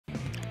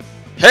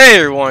Hey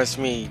everyone, it's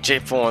me,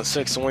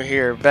 J416, and we're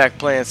here back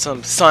playing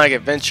some Sonic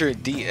Adventure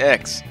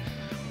DX.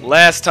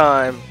 Last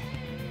time,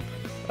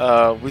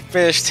 we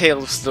finished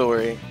Tails'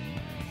 story,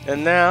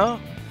 and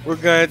now we're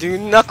gonna do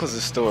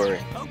Knuckles' story.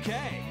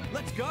 Okay,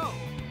 let's go.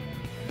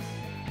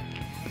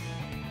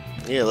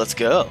 Yeah, let's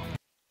go.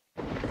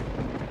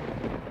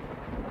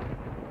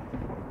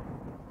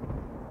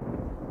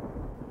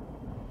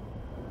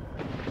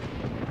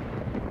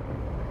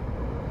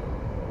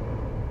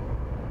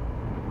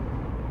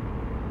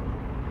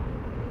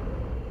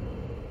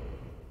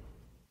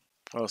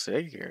 Oh,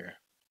 say here.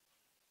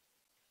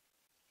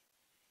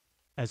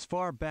 As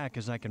far back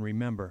as I can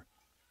remember,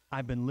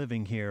 I've been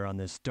living here on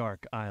this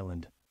dark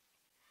island,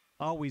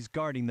 always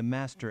guarding the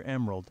Master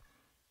Emerald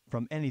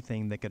from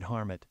anything that could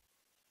harm it.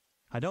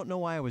 I don't know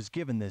why I was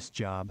given this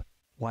job,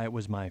 why it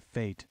was my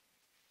fate.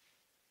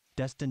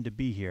 Destined to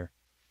be here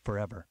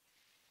forever.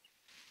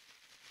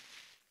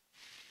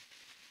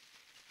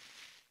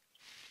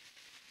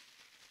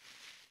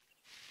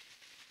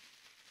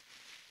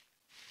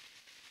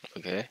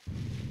 Okay.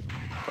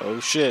 Oh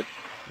shit.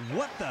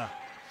 What the?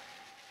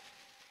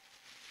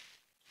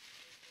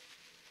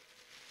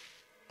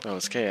 Oh,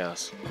 it's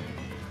chaos.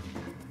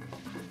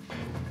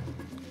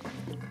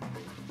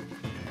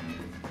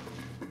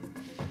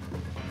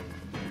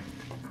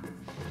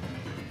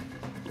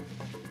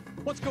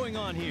 What's going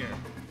on here?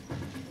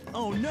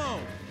 Oh no!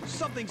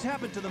 Something's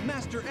happened to the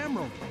Master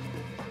Emerald!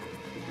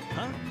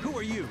 Huh? Who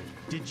are you?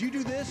 Did you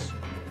do this?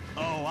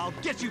 Oh, I'll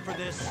get you for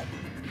this!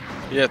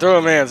 Yeah, throw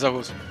him hands,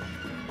 Knuckles.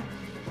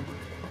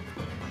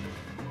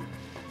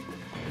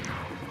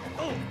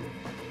 Oh!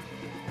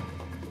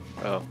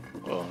 Oh,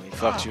 well, he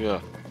fucked you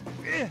up.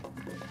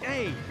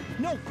 Hey,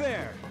 no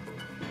fair!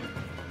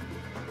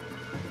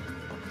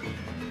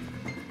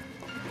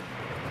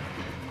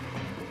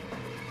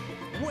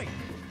 Wait!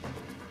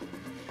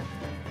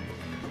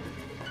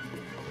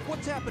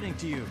 What's happening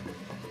to you?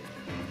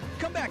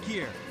 Come back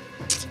here!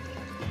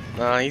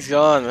 Nah, he's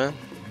gone, man.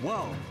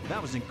 Whoa,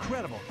 that was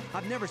incredible.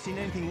 I've never seen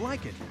anything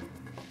like it.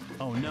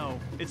 Oh no,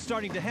 it's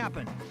starting to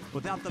happen.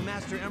 Without the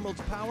Master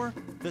Emerald's power,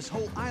 this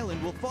whole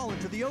island will fall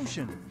into the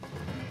ocean.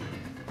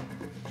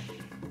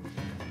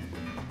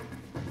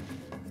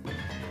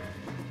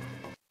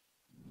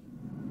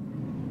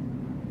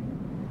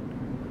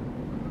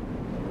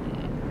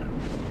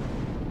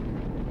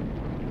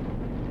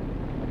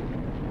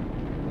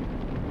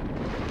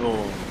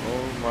 Boom.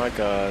 Oh my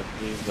god.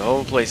 The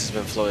whole place has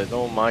been flooded.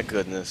 Oh my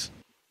goodness.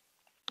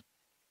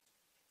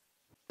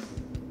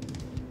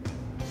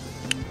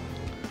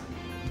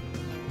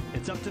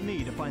 It's up to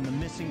me to find the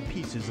missing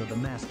pieces of the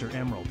Master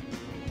Emerald.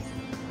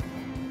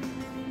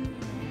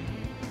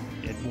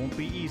 It won't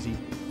be easy.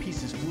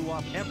 Pieces flew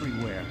off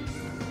everywhere.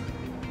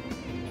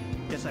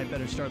 Guess I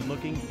better start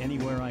looking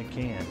anywhere I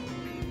can.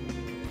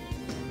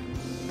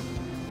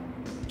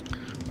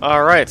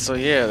 Alright, so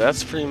yeah,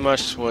 that's pretty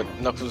much what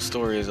Knuckles'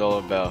 story is all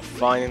about.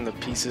 Finding the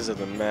pieces of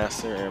the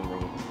Master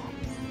Emerald.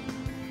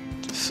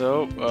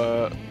 So,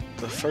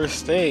 the first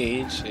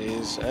stage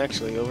is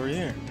actually over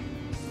here.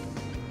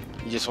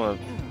 You just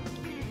want to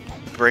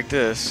break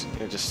this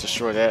and just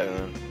destroy that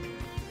and then...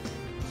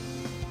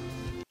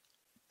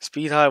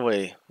 Speed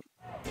Highway,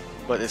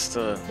 but it's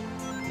the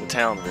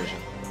town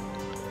version.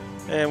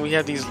 And we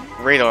have these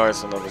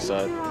radars on the other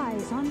side.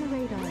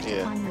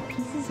 Yeah.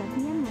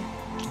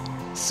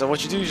 So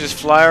what you do is just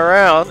fly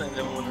around, and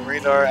then when the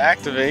radar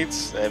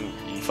activates, and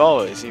you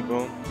follow it, you see,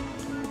 boom,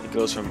 it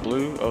goes from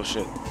blue, oh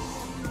shit.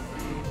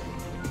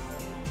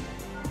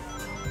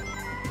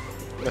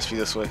 Must be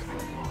this way.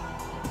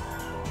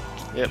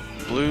 Yep,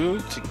 blue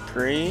to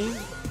green.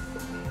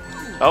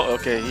 Oh,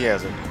 okay, he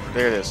has it.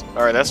 There it is.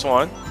 Alright, that's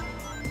one.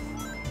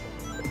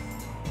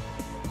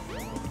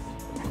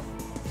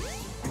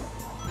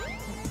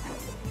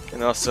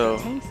 And also...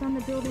 Tanks on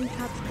the building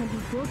tops can be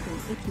broken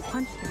if you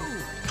punch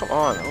them. Come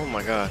on, oh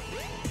my god.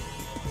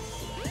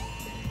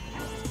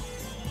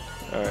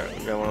 Alright,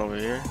 we got one over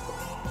here.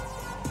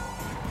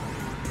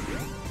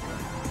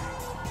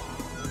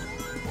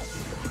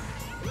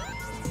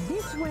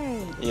 This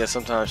way. Yeah,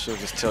 sometimes she'll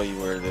just tell you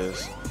where it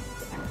is.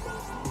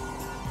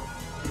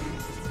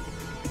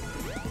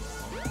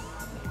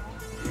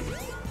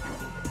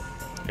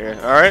 Here,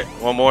 alright,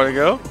 one more to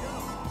go.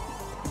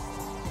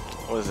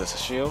 What is this, a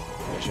shield?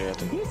 Make sure you have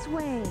to... This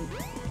way.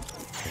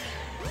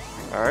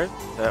 Alright,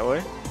 that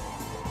way.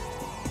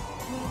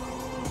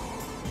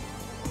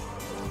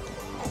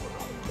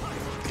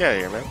 Get out of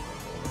here, man.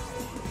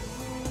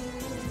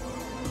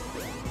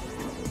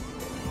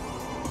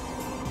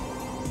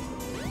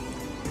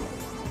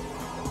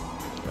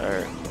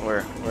 Alright,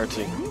 where to?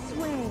 This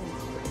way.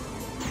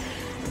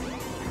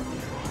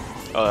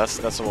 Oh,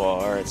 that's a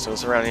wall. Alright, so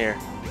it's around here.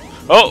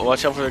 Oh,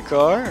 watch out for the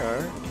car.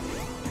 Alright.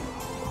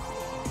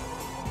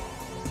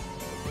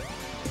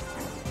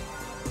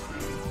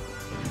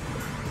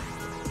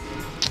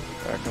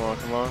 Alright, come on,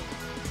 come on.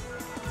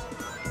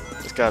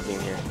 It's gotta be in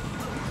here.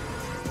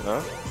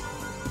 No?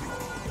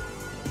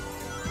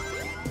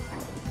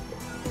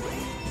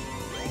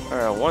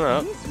 Alright, one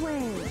up. This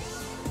way.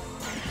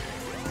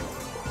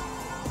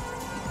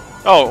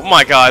 Oh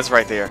my god, it's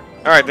right there.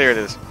 Alright, there it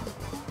is.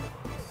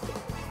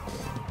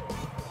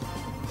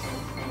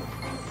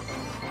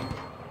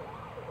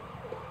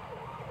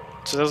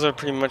 So those are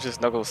pretty much just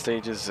Knuckles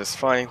stages, just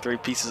finding 3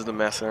 pieces of the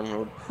Master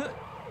Emerald.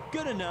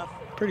 Good enough.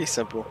 Pretty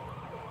simple.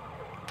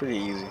 Pretty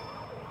easy.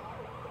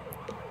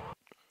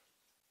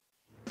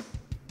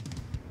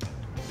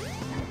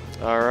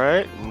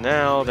 Alright,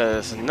 now that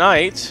it's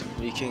night,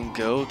 we can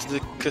go to the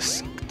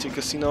to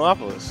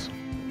Casinopolis.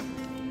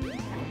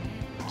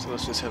 So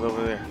let's just head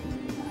over there.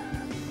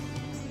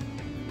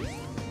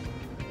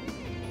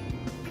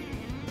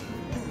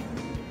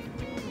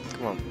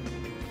 Come on.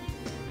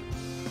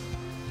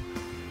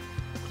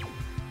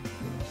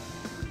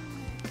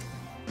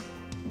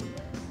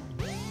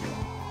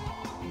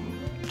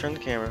 Turn the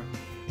camera,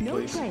 No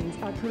please. trains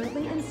are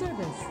currently in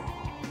service.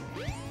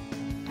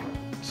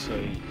 So,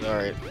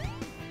 alright.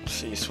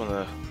 So you just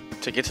wanna,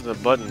 to get to the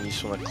button, you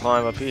just wanna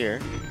climb up here.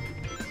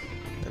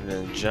 And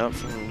then jump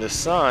from this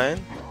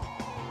side.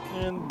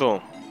 And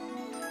boom.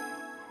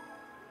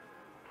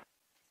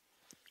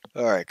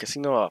 Alright,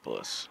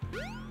 Casinopolis.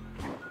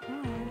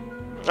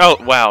 Oh,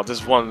 wow,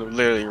 there's one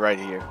literally right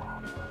here.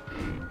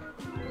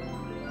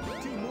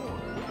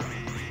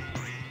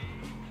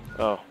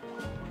 Oh.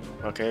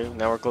 Okay,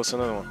 now we're close to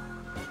another one.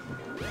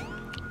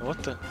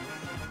 What the?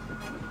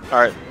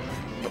 Alright.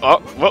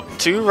 Oh, well,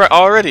 2 right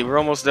already. We're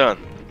almost done.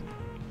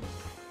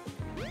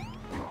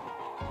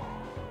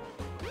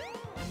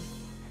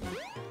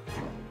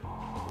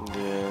 And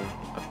then,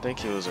 I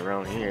think it was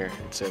around here.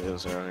 It said it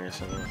was around here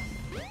somewhere.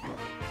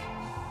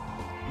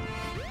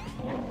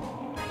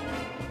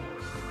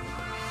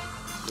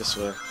 This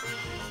way.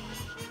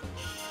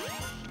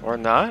 Or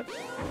not?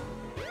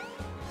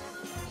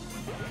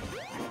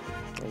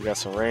 We got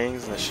some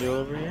rings and a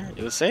shield over here.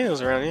 It was saying it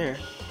was around here.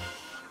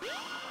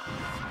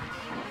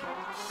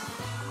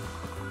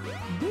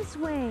 This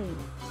way.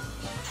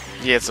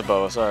 Yeah, it's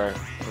above us. Alright.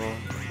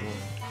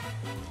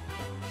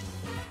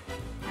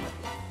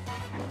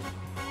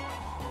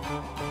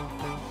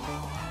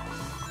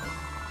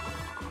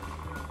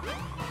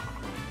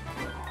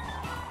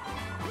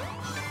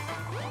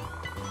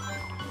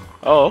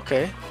 Oh,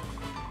 okay.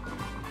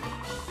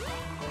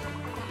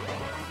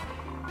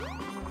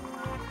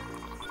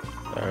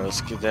 Alright,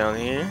 let's get down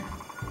here.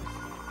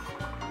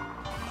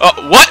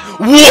 Oh, what?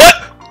 What?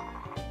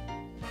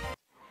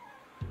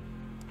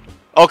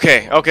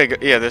 Okay, okay,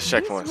 yeah, there's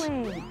checkpoints.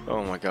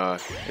 Oh my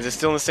god. Is it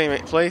still in the same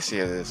place?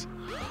 Yeah, it is.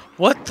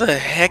 What the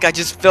heck? I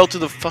just fell to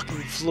the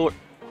fucking floor.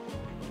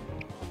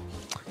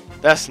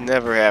 That's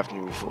never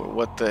happened before.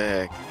 What the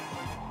heck?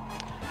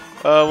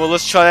 Well,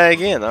 let's try that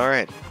again.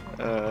 Alright.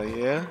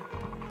 Yeah.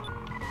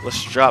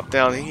 Let's drop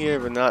down here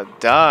but not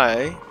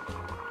die.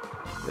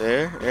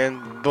 There,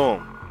 and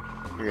boom.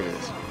 Here it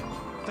is.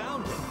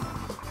 Found it.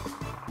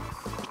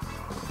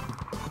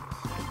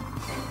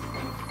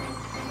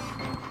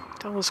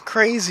 That was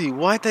crazy.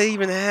 Why'd that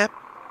even happen?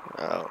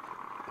 Oh,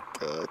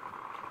 good.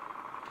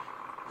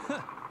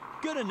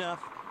 Good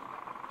enough.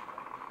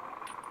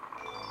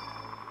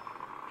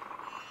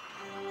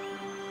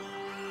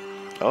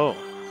 Oh,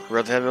 we're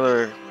about to have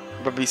another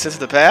be sent to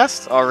the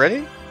past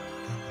already?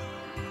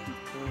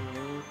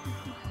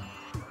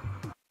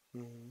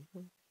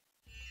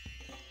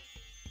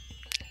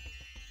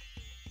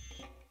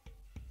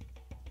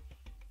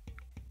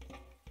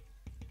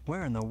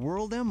 Where in the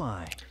world am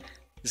I?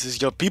 This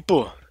is your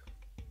people.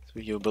 It's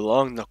where you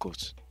belong,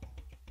 Knuckles.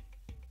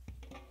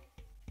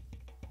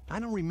 I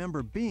don't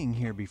remember being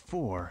here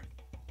before.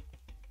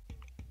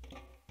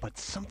 But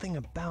something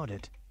about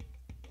it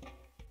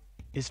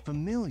is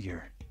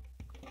familiar.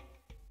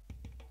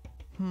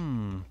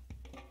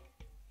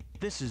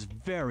 This is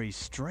very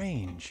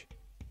strange.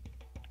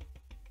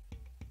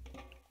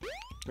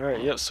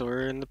 Alright, yep, so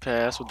we're in the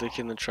past with Dick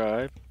and the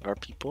tribe. Our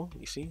people,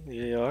 you see?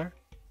 Here they are.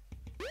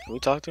 Can we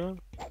talk to them?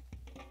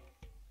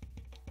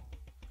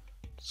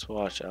 Let's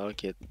watch, I'll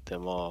get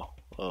them all.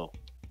 Oh.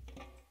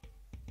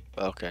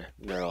 Okay,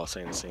 they're all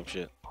saying the same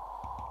shit.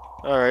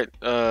 Alright,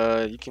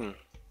 you can,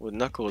 with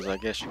Knuckles, I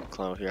guess you can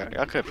climb up here.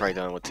 I could have probably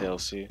done it with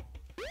Tails too.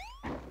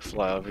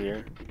 Fly over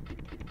here.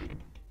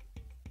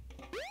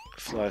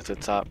 Fly to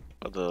the top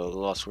of the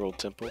Lost World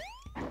Temple.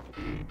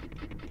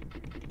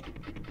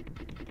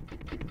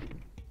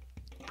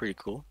 Pretty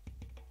cool.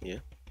 Yeah.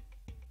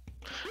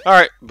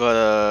 Alright,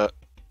 but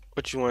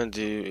what you want to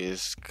do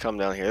is come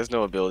down here. There's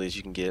no abilities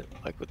you can get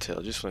like with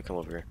Tails. Just want to come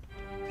over here.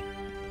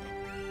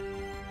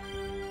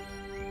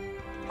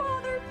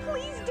 Father,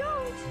 please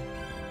don't!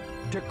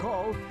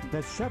 Tikal,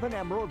 the 7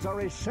 emeralds are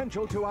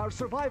essential to our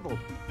survival.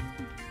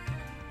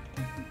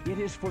 It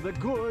is for the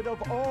good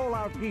of all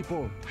our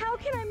people. How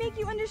can I make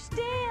you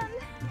understand?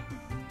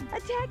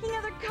 Attacking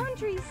other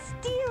countries,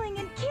 stealing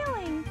and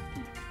killing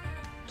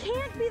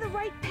can't be the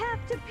right path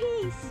to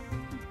peace.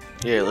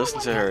 Yeah, listen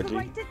to her, No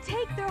one has the dude. right to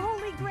take their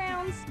holy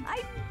grounds.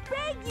 I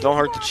beg you. Don't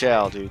hurt the Father.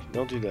 child, dude.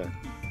 Don't do that.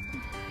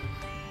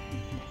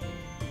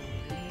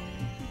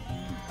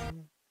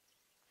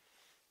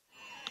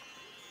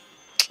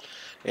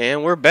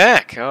 And we're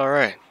back. All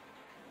right.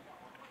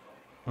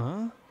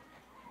 Huh?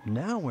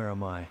 Now where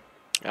am I?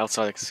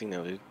 Outside the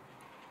casino, dude.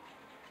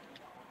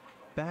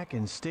 Back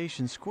in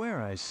Station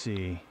Square, I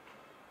see.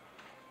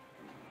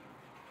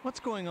 What's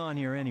going on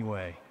here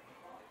anyway?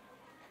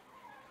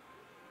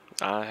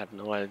 I have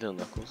no idea,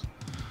 Knuckles.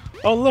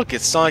 Oh look,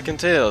 it's Sonic and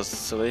Tails.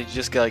 So they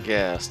just got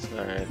gassed.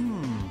 Alright.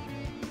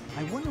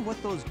 I wonder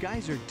what those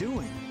guys are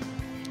doing.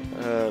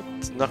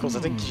 Knuckles, I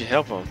think you should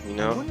help them, you I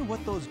know? wonder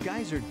what those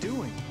guys are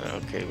doing.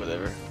 Okay,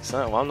 whatever.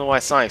 Well, I don't know why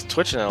Sonic's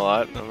twitching a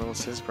lot. I don't know what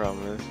his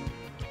problem is.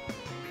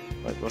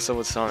 What's up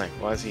with Sonic?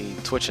 Why is he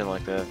twitching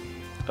like that?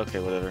 Okay,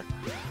 whatever.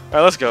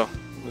 Alright, let's go.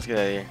 Let's get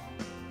out of here.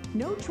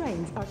 No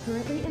trains are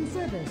currently in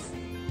service.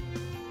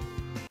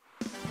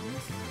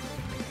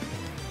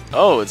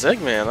 Oh, it's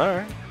Eggman,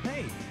 alright.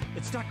 Hey,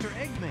 it's Dr.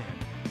 Eggman.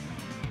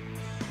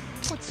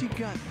 What's he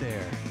got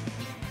there?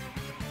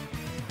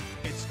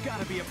 It's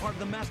gotta be a part of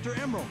the Master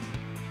Emerald.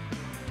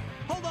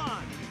 Hold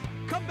on!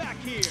 Come back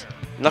here!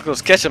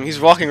 Knuckles, catch him. He's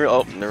walking real.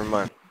 Oh, never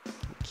mind.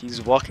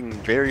 He's walking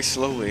very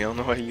slowly. I don't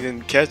know why you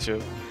didn't catch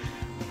him.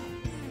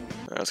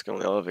 Alright, let's go in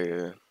the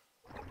elevator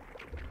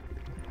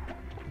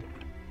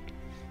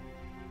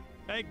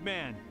then.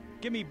 Eggman,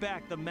 give me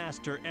back the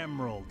Master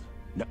Emerald.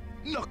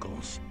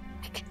 Knuckles.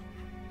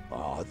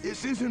 Oh,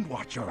 this isn't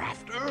what you're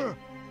after.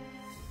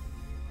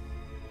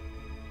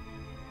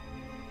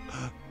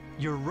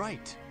 You're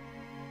right.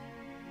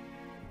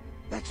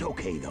 That's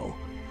okay, though.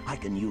 I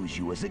can use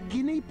you as a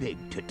guinea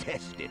pig to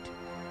test it.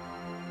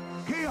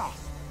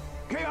 Chaos!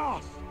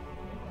 Chaos!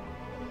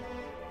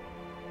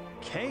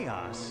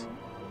 Chaos?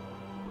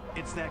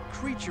 It's that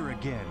creature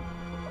again.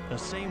 The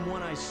same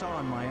one I saw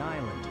on my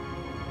island.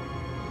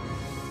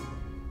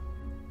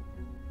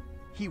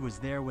 He was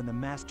there when the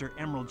Master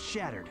Emerald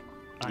shattered.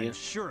 I'm Yeah.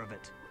 sure of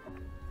it.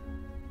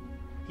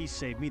 He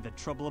saved me the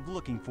trouble of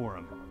looking for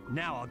him.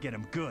 Now I'll get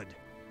him good.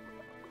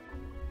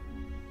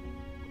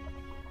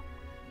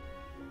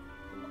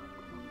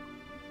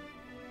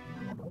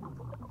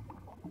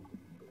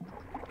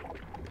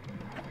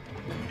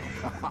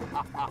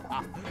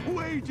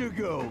 Way to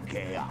go,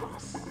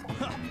 Chaos!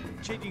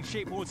 Changing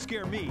shape won't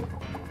scare me.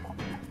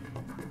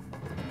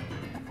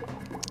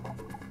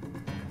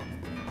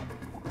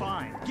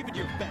 Fine, give it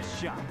your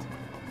best shot.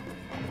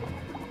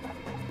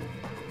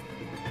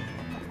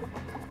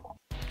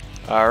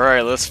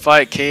 Alright, let's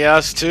fight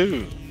Chaos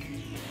 2.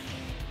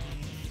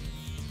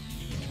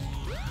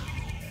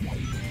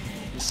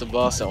 It's the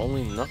boss that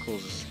only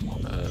Knuckles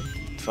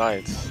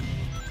fights.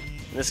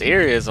 This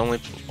area is only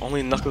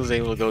Knuckles is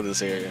able to go to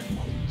this area.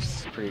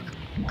 It's pretty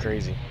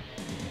crazy.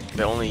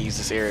 They only use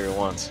this area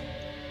once.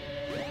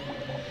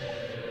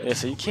 Yeah,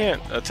 so you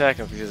can't attack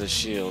him because he has a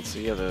shield, so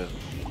you have to...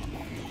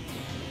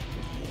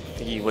 I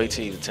think you wait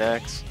till he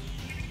attacks.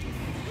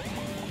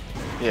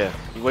 Yeah,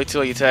 you wait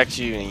till he attacks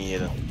you and you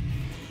hit him.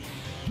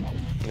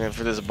 And then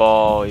for this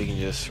ball, you can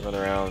just run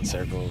around in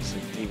circles.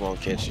 He won't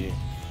catch you.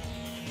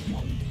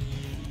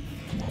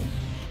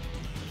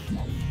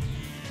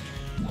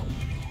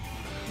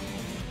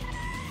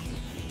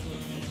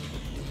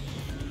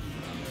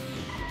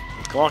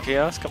 Come on,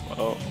 Chaos. Come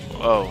on.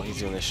 Oh, he's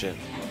doing this shit.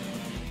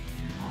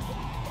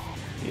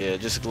 Yeah,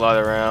 just glide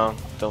around.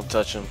 Don't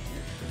touch him.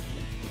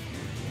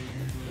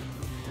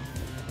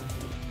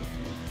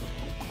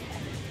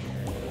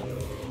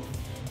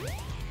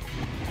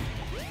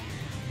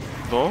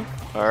 Boom.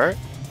 Alright.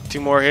 2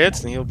 more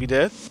hits and he'll be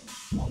dead.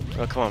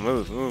 Oh, come on.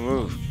 Move. Move,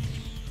 move.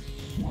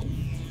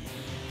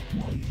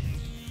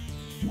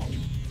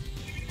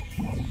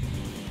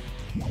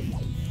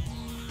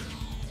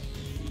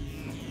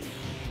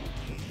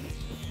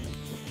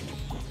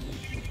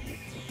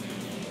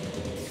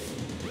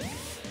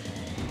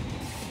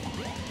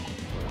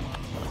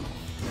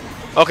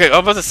 Okay, I was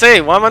about to say,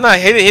 why am I not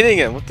hitting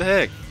him? What the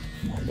heck?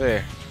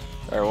 There.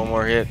 Alright, 1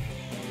 more hit.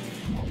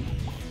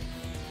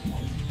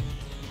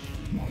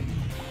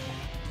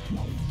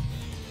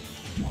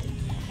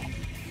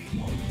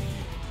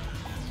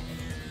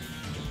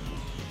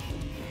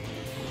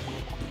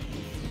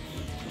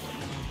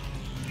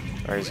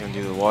 Alright, he's gonna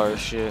do the water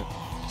shit.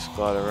 Just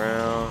glide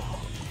around.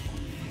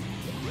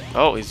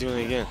 Oh, he's doing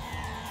it again.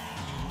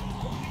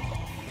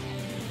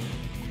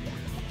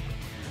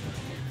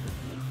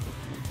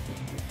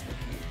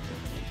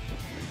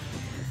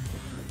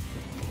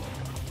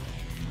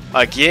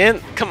 Again?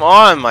 Come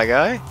on, my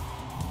guy.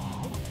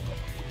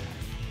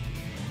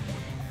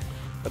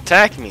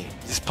 Attack me.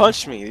 Just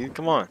punch me, dude.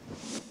 Come on.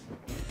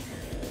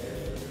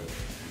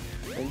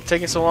 It's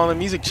taking so long, the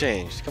music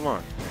changed. Come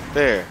on.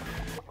 There.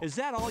 Is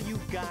that all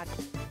you've got?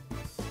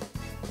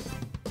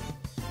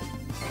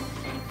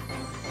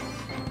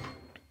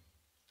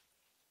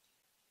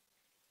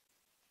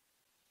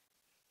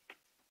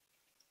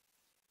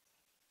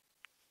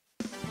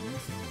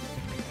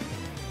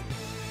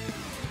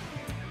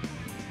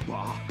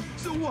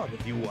 So what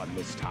if you won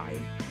this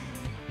time?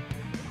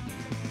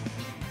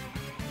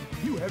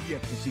 You have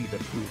yet to see the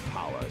true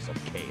powers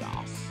of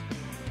Chaos.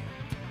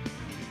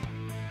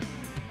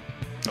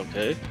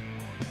 Okay.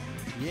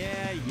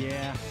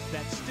 Yeah,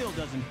 that still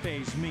doesn't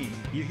faze me.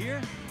 You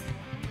hear?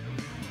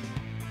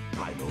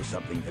 I know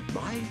something that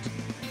might.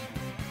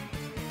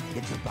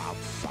 It's about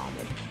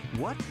Sonic.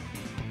 What?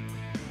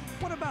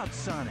 What about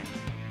Sonic?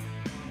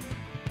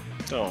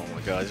 Oh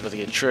my god, he's about to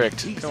get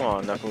tricked. Come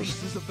on, Knuckles.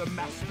 Pieces of the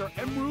Master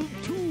Emerald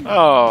too.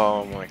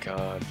 Oh my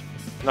god.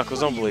 Knuckles,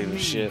 don't believe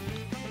this shit.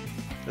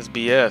 That's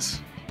BS.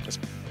 That's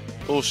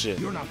bullshit.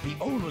 You're not the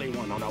only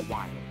one on a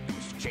wild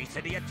goose chase,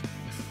 idiot.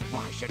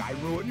 Why should I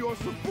ruin your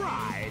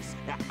surprise?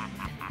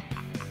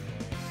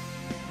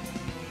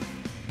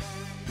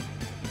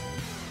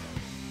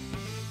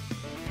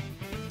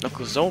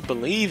 Knuckles, don't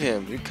believe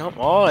him. Dude, come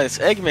on, it's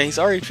Eggman. He's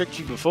already tricked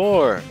you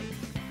before.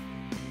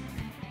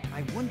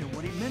 I wonder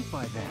what he meant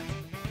by that.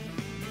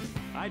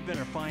 I'd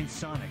better find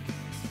Sonic.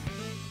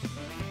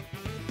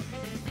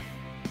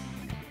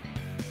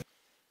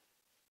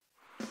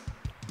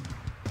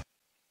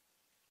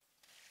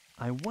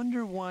 I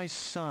wonder why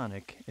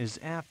Sonic is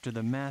after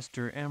the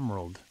Master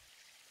Emerald.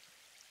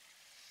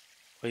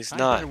 Well, he's I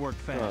not. better work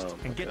fast Oh,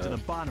 and get my to the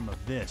God. bottom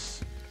of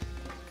this.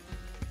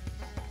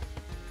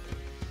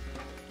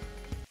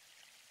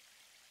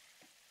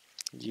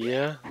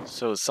 Yeah,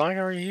 so is Sonic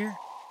already here?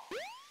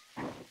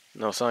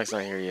 No, Sonic's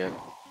not here yet.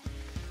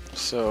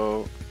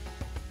 So,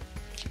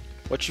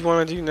 what you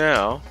want to do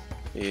now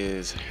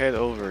is head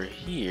over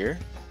here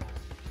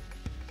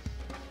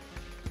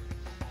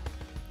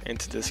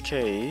into this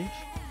cave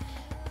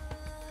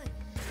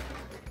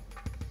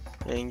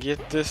and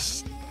get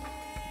this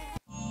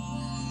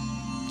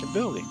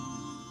ability.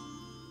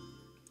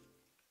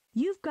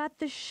 You've got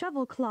the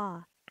shovel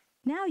claw.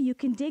 Now you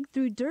can dig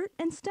through dirt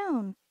and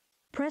stone.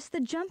 Press the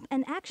jump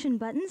and action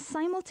buttons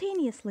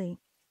simultaneously.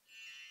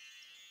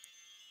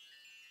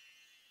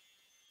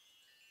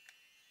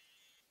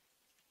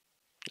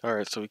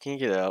 Alright, so we can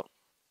get out.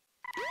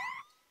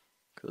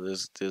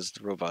 Because there's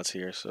the robots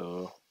here,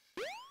 so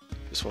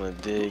just want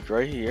to dig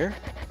right here.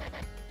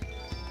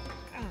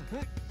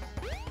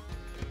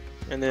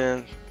 And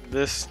then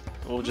this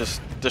will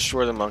just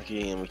destroy the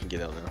monkey and we can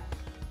get out now.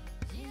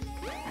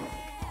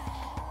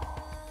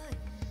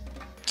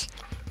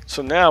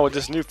 So now with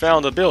this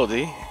newfound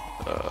ability,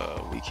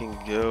 we can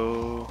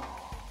go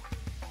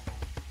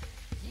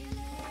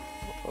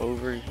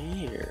over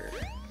here.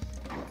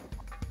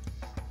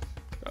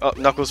 Oh,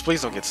 Knuckles,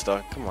 please don't get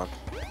stuck. Come on.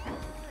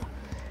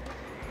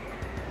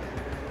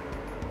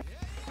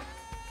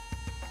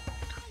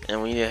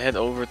 And we need to head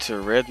over to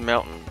Red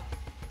Mountain.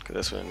 Because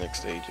that's where the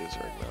next stage is,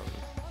 Red Mountain.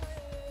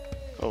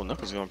 Oh,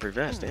 Knuckles is going pretty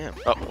fast, damn.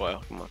 Oh,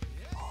 wow, come on.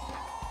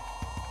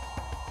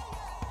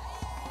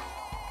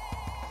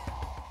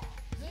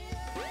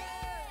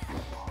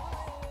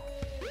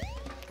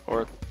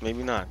 Or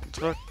maybe not. What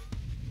the fuck?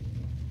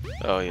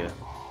 Oh, yeah.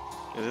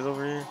 Is it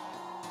over here?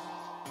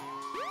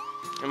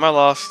 Am I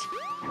lost?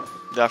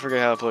 Did I forget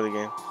how to play the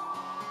game?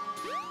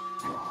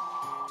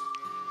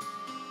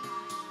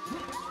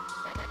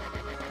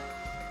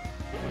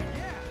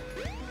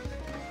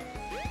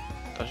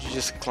 Don't you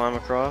just climb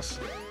across?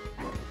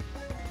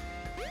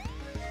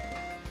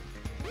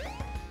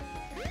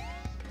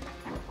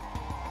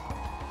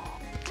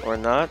 Or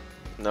not?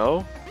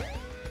 No?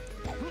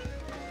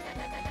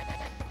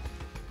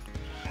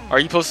 Are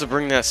you supposed to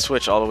bring that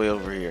switch all the way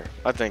over here?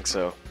 I think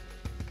so.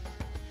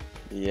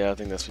 Yeah, I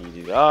think that's what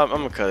you do. I'm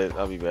gonna cut it.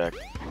 I'll be back.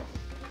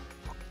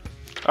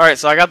 Alright,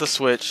 so I got the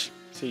switch.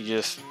 So you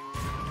just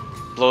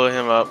blow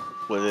him up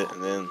with it,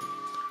 and then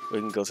we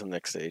can go to the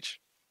next stage.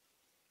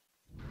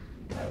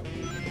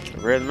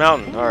 Red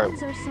Mountain. Alright.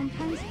 Emeralds are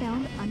sometimes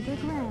found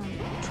underground.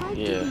 Try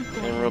Yeah, digging for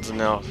them. emeralds are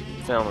now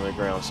found on the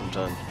ground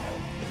sometimes.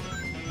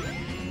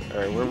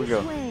 Alright, where we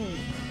go? This way.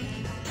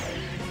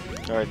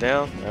 Alright,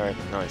 down? Alright,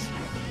 nice.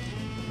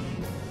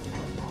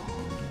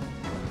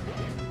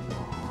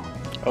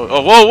 Oh,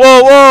 oh, whoa,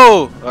 whoa,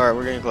 whoa! Alright,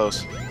 we're getting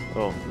close.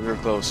 Oh, we were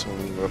close when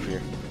we were up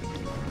here.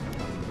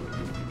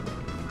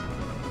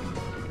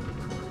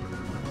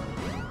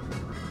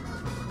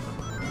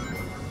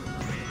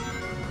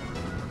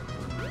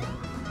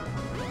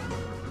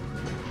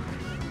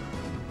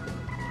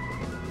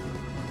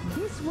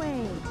 This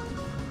way.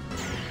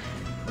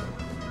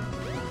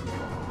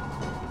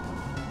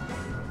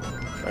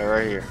 Alright,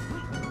 right here.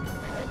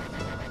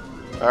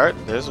 Alright,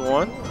 there's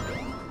one.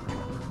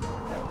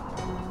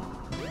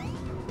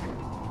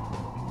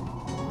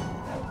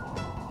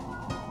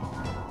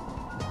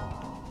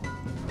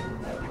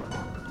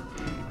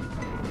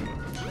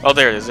 Oh,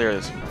 there it is, there it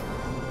is.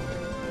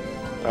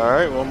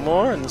 Alright, one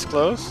more, and it's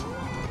close.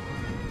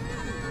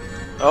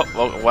 Oh,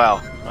 oh,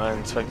 wow. I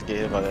didn't expect to get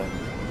hit by that.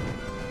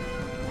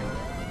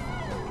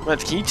 Man,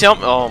 can you tell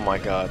me? Oh my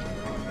god.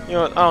 You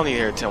know what? I don't need to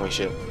hear tell me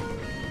shit.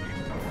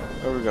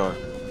 Where are we going?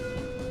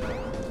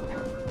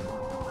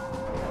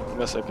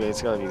 That's okay,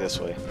 it's gotta be this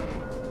way.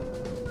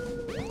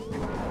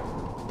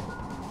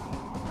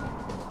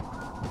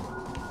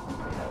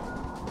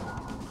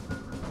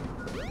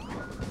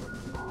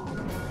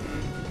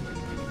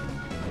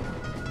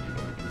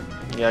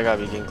 Yeah, I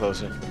gotta be getting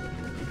closer.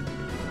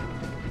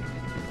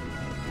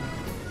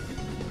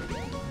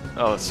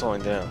 Oh, it's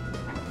slowing down.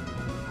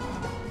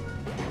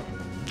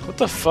 What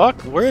the fuck?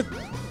 Where?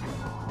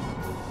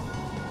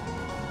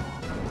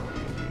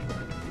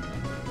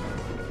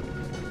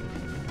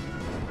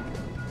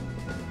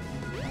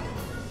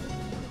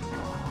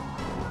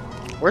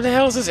 Where the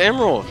hell is this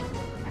emerald?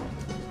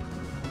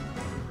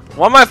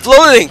 Why am I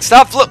floating?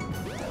 Stop float.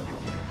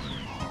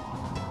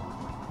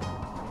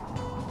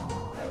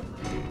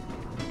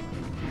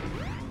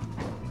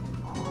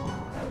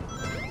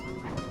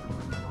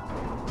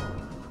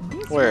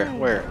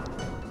 Where?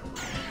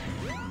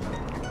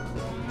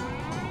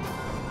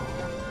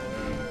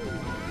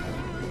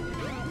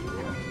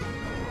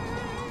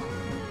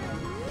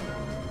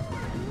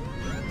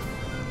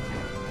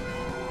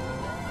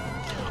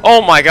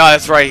 Oh my god,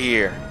 it's right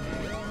here.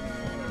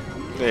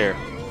 There.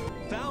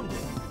 Found it.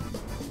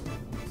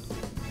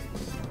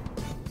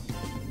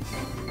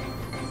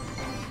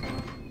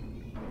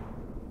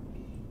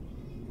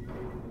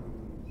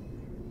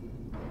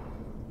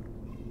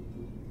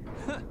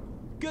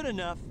 Good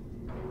enough.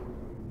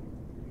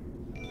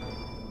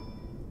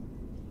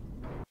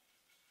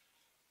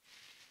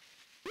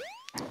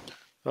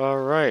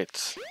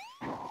 Alright.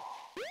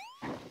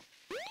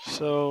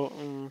 So,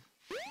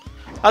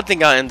 I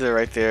think I'll end it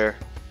right there.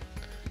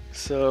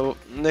 So,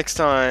 next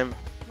time,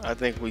 I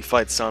think we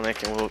fight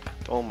Sonic and we'll...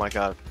 Oh my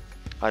god.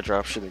 I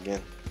dropped shit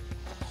again.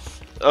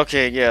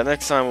 Okay, yeah,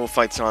 next time we'll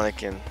fight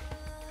Sonic and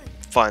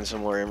find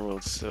some more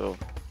emeralds. So,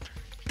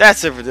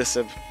 that's it for this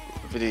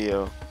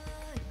video.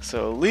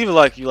 So, leave a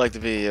like if you liked the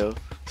video.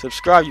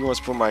 Subscribe if you want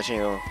to support my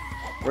channel.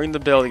 Ring the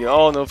bell to get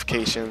all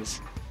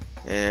notifications.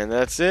 And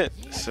that's it.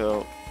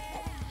 So,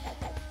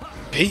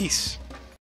 peace.